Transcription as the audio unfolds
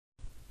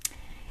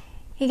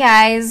Hey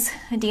guys,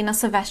 Adina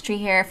Silvestri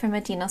here from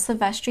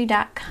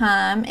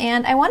adinasilvestri.com,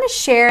 and I want to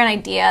share an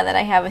idea that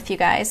I have with you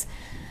guys.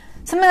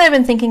 Something that I've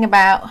been thinking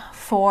about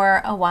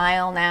for a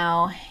while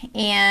now,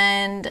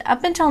 and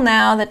up until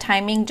now the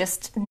timing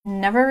just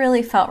never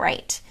really felt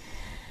right.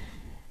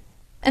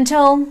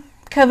 Until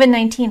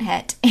COVID-19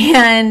 hit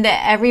and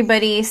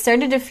everybody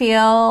started to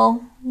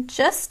feel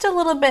just a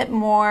little bit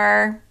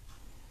more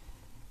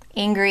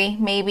angry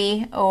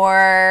maybe,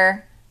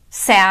 or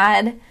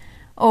sad,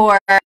 or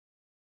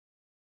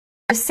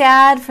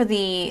sad for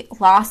the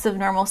loss of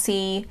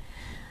normalcy,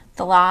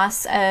 the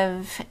loss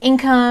of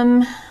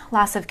income,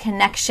 loss of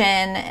connection,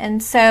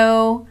 and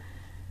so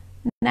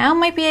now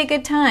might be a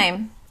good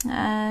time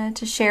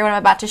to share what I'm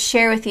about to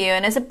share with you.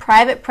 And as a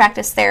private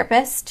practice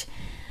therapist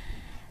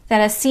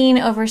that has seen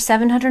over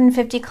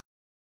 750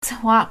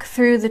 clients walk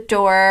through the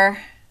door,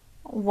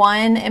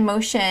 one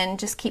emotion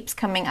just keeps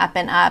coming up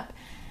and up,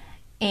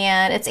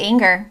 and it's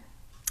anger.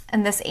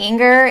 And this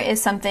anger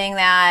is something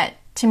that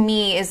to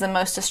me is the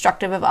most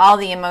destructive of all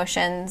the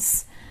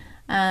emotions.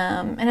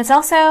 And it's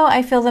also,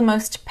 I feel, the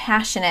most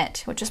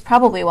passionate, which is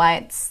probably why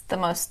it's the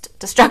most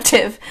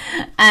destructive.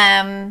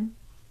 But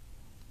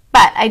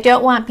I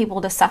don't want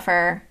people to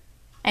suffer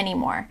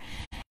anymore.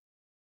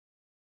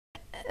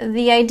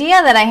 The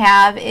idea that I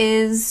have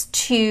is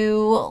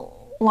to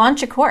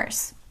launch a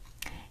course.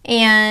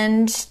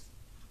 And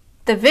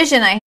the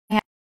vision I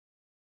have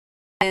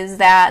is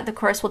that the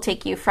course will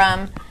take you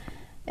from,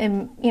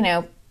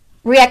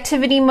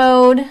 reactivity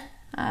mode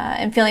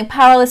and feeling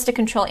powerless to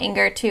control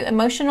anger to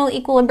emotional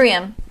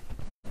equilibrium.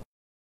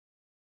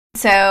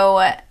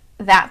 So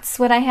that's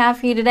what I have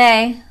for you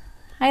today.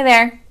 Hi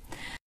there.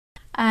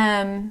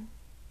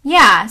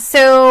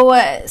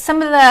 So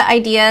some of the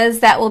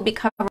ideas that will be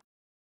covered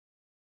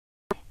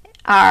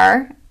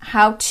are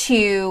how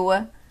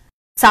to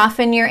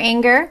soften your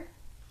anger,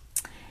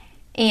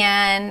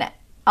 and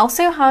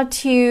also how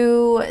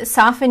to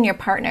soften your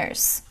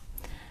partners.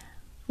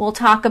 We'll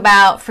talk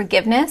about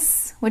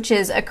forgiveness, which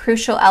is a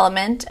crucial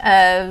element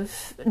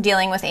of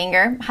dealing with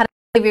anger, how to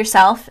forgive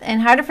yourself,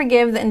 and how to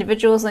forgive the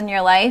individuals in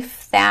your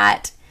life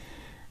that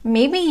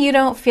maybe you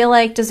don't feel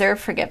like deserve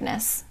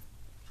forgiveness.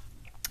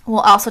 We'll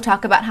also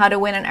talk about how to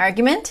win an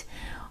argument,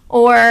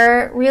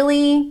 or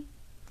really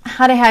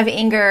how to have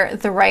anger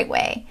the right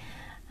way,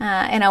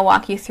 and I'll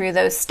walk you through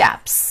those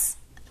steps.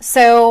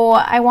 So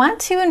I want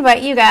to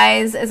invite you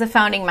guys as a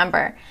founding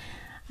member.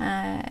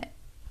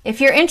 If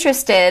you're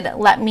interested,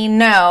 let me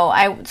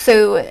know.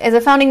 So as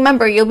a founding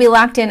member, you'll be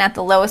locked in at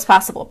the lowest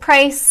possible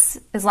price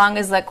as long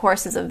as the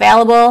course is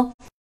available.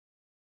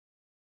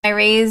 I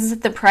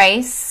raise the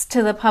price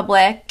to the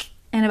public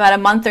in about a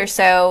month or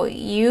so.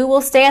 You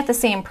will stay at the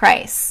same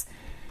price.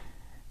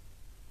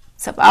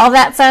 So if all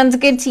that sounds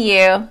good to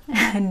you,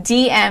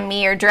 DM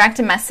me or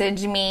direct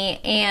message me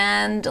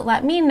and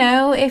let me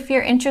know if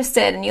you're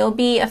interested. And you'll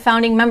be a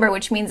founding member,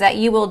 which means that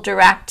you'll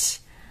direct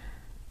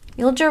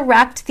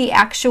the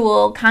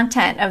actual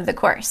content of the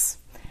course.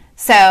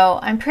 So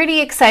I'm pretty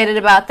excited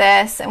about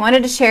this. I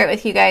wanted to share it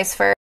with you guys first.